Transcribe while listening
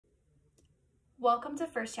Welcome to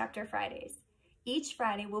First Chapter Fridays. Each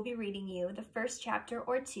Friday we'll be reading you the first chapter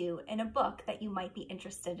or two in a book that you might be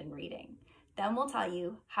interested in reading. Then we'll tell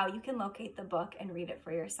you how you can locate the book and read it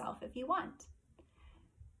for yourself if you want.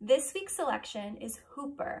 This week's selection is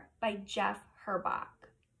Hooper by Geoff Herbach.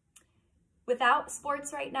 Without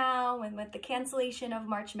sports right now and with the cancellation of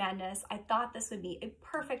March Madness, I thought this would be a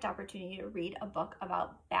perfect opportunity to read a book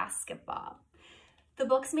about basketball. The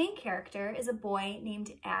book's main character is a boy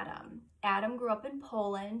named Adam. Adam grew up in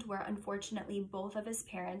Poland, where unfortunately both of his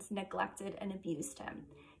parents neglected and abused him.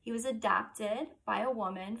 He was adopted by a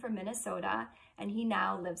woman from Minnesota, and he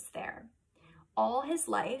now lives there. All his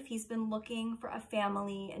life, he's been looking for a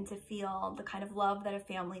family and to feel the kind of love that a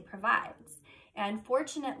family provides. And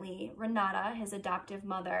fortunately, Renata, his adoptive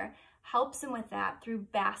mother, helps him with that through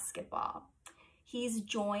basketball. He's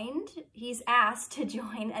asked to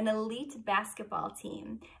join an elite basketball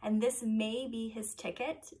team, and this may be his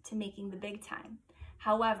ticket to making the big time.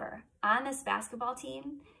 However, on this basketball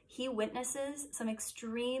team, he witnesses some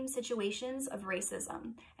extreme situations of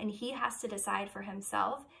racism, and he has to decide for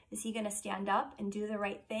himself, is he going to stand up and do the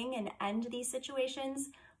right thing and end these situations,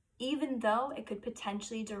 even though it could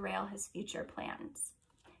potentially derail his future plans?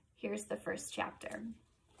 Here's the first chapter.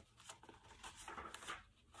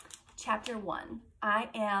 Chapter 1, I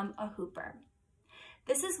Am a Hooper.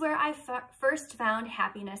 This is where I first found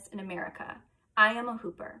happiness in America. I am a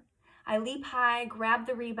hooper. I leap high, grab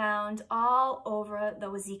the rebound, all over the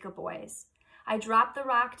Wazeeka boys. I drop the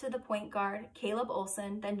rock to the point guard, Caleb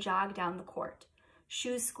Olson, then jog down the court.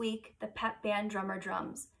 Shoes squeak, the pep band drummer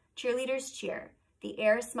drums. Cheerleaders cheer. The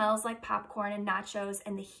air smells like popcorn and nachos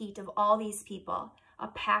and the heat of all these people. A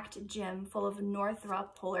packed gym full of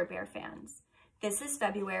Northrop Polar Bear fans. This is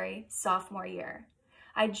February, sophomore year.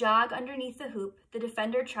 I jog underneath the hoop. The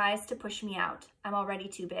defender tries to push me out. I'm already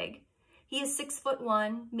too big. He is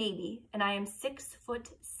 6'1", maybe, and I am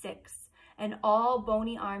 6'6", and all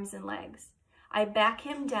bony arms and legs. I back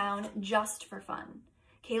him down just for fun.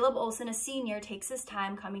 Caleb Olson, a senior, takes his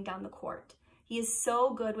time coming down the court. He is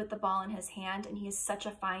so good with the ball in his hand, and he is such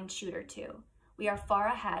a fine shooter too. We are far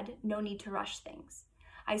ahead, no need to rush things.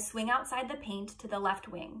 I swing outside the paint to the left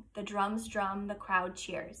wing. The drums drum, the crowd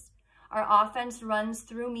cheers. Our offense runs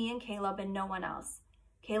through me and Caleb and no one else.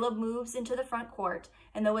 Caleb moves into the front court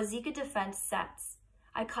and the Wazeeka defense sets.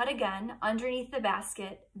 I cut again underneath the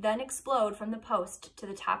basket, then explode from the post to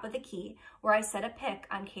the top of the key where I set a pick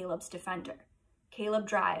on Caleb's defender. Caleb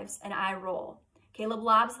drives and I roll. Caleb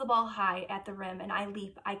lobs the ball high at the rim and I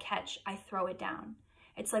leap, I catch, I throw it down.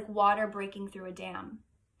 It's like water breaking through a dam.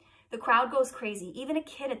 The crowd goes crazy, even a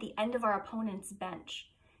kid at the end of our opponent's bench.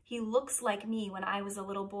 He looks like me when I was a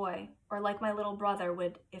little boy, or like my little brother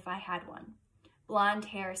would if I had one. Blonde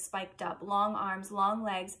hair spiked up, long arms, long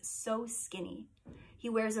legs, so skinny. He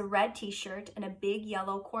wears a red t-shirt and a big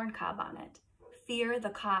yellow corn cob on it. Fear the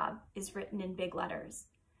Cobb is written in big letters.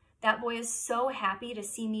 That boy is so happy to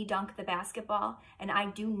see me dunk the basketball, and I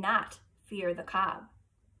do not fear the Cobb.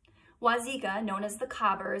 Wazeeka, known as the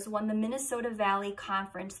Cobbers, won the Minnesota Valley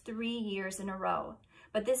Conference 3 years in a row,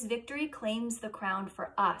 but this victory claims the crown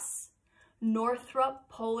for us. Northrop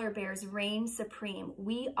Polar Bears reign supreme.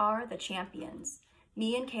 We are the champions.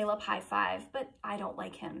 Me and Caleb high-five, but I don't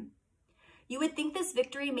like him. You would think this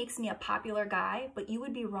victory makes me a popular guy, but you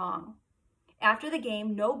would be wrong. After the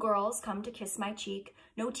game, no girls come to kiss my cheek,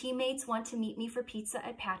 no teammates want to meet me for pizza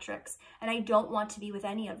at Patrick's, and I don't want to be with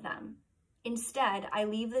any of them. Instead, I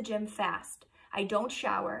leave the gym fast. I don't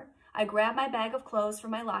shower. I grab my bag of clothes from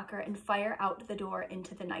my locker and fire out the door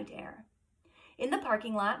into the night air. In the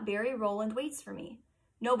parking lot, Barry Rowland waits for me.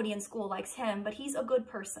 Nobody in school likes him, but he's a good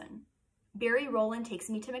person. Barry Rowland takes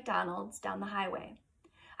me to McDonald's down the highway.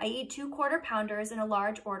 I eat 2 quarter pounders and a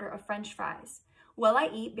large order of French fries. While I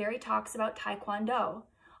eat, Barry talks about Taekwondo.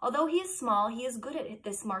 Although he is small, he is good at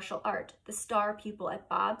this martial art, the star pupil at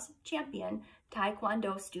Bob's Champion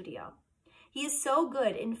Taekwondo studio. He is so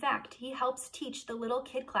good, in fact, he helps teach the little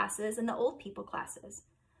kid classes and the old people classes.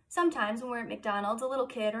 Sometimes when we're at McDonald's, a little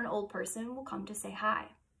kid or an old person will come to say hi.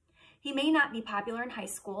 He may not be popular in high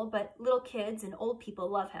school, but little kids and old people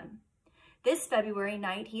love him. This February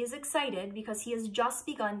night, he is excited because he has just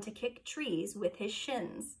begun to kick trees with his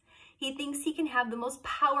shins. He thinks he can have the most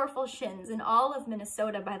powerful shins in all of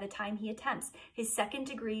Minnesota by the time he attempts his 2nd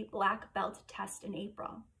degree black belt test in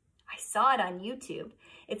April. I saw it on YouTube.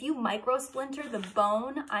 If you microsplinter the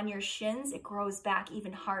bone on your shins, it grows back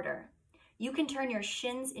even harder. You can turn your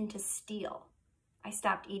shins into steel. I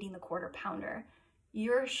stopped eating the quarter pounder.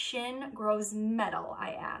 Your shin grows metal,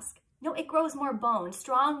 I ask. No, it grows more bone,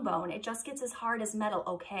 strong bone. It just gets as hard as metal,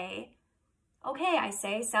 okay? Okay, I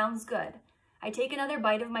say, sounds good. I take another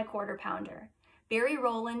bite of my quarter pounder. Barry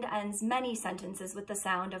Rowland ends many sentences with the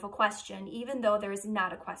sound of a question, even though there is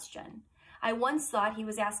not a question. I once thought he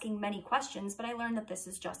was asking many questions, but I learned that this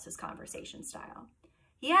is just his conversation style.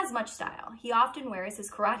 He has much style. He often wears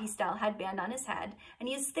his karate-style headband on his head, and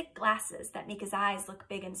he has thick glasses that make his eyes look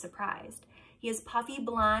big and surprised. He has puffy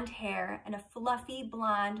blonde hair and a fluffy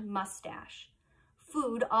blonde mustache.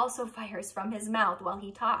 Food also fires from his mouth while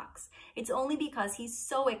he talks. It's only because he's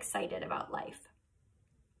so excited about life.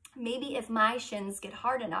 Maybe if my shins get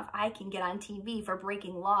hard enough, I can get on TV for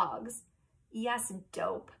breaking logs. Yes,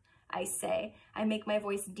 dope, I say. I make my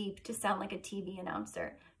voice deep to sound like a TV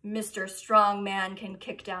announcer. Mr. Strongman can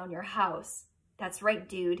kick down your house. That's right,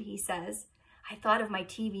 dude, he says. I thought of my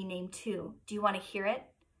TV name too. Do you want to hear it?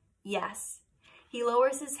 Yes. He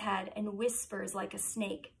lowers his head and whispers like a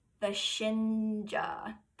snake. The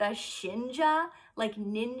Shinja. The Shinja? Like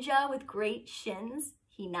ninja with great shins?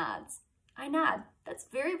 He nods. I nod. That's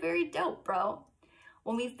very, very dope, bro.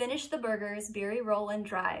 When we finish the burgers, Barry Rowland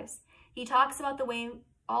drives. He talks about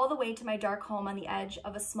all the way to my dark home on the edge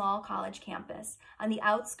of a small college campus, on the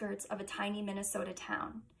outskirts of a tiny Minnesota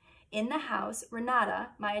town. In the house, Renata,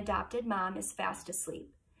 my adopted mom, is fast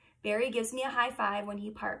asleep. Barry gives me a high five when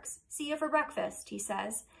he parks. See you for breakfast, he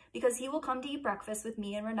says, because he will come to eat breakfast with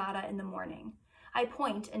me and Renata in the morning. I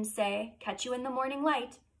point and say, catch you in the morning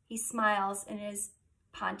light. He smiles in his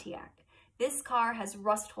Pontiac. This car has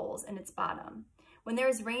rust holes in its bottom. When there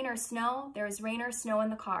is rain or snow, there is rain or snow in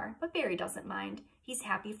the car, but Barry doesn't mind. He's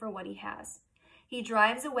happy for what he has. He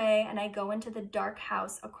drives away and I go into the dark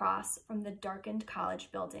house across from the darkened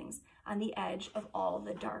college buildings on the edge of all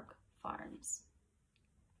the dark farms.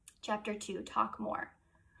 Chapter 2, Talk More.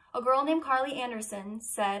 A girl named Carly Anderson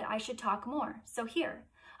said I should talk more, so here.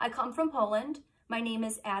 I come from Poland. My name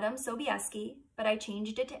is Adam Sobieski, but I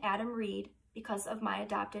changed it to Adam Reed because of my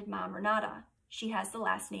adopted mom, Renata. She has the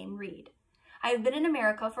last name Reed. I have been in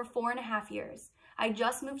America for 4.5 years. I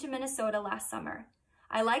just moved to Minnesota last summer.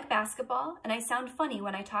 I like basketball, and I sound funny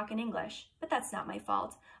when I talk in English, but that's not my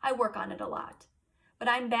fault. I work on it a lot. But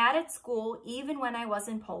I'm bad at school even when I was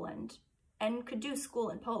in Poland, and could do school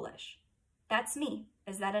in Polish. That's me.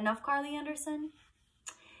 Is that enough, Carly Anderson?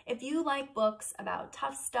 If you like books about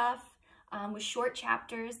tough stuff, with short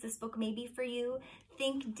chapters, this book may be for you.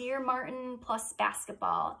 Think Dear Martin plus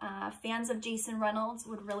basketball. Fans of Jason Reynolds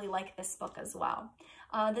would really like this book as well.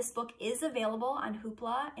 This book is available on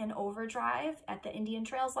Hoopla and Overdrive at the Indian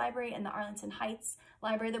Trails Library and the Arlington Heights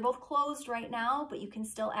Library. They're both closed right now, but you can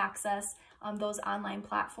still access those online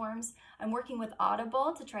platforms. I'm working with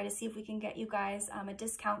Audible to try to see if we can get you guys a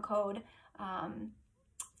discount code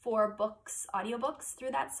for books, audiobooks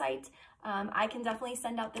through that site. I can definitely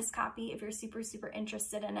send out this copy if you're super, super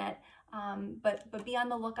interested in it. But be on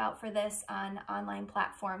the lookout for this on online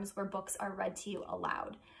platforms where books are read to you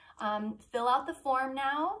aloud. Fill out the form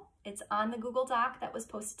now. It's on the Google Doc that was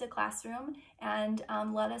posted to Classroom, and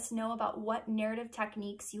let us know about what narrative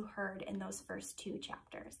techniques you heard in those first 2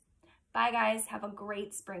 chapters. Bye guys, have a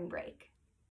great spring break.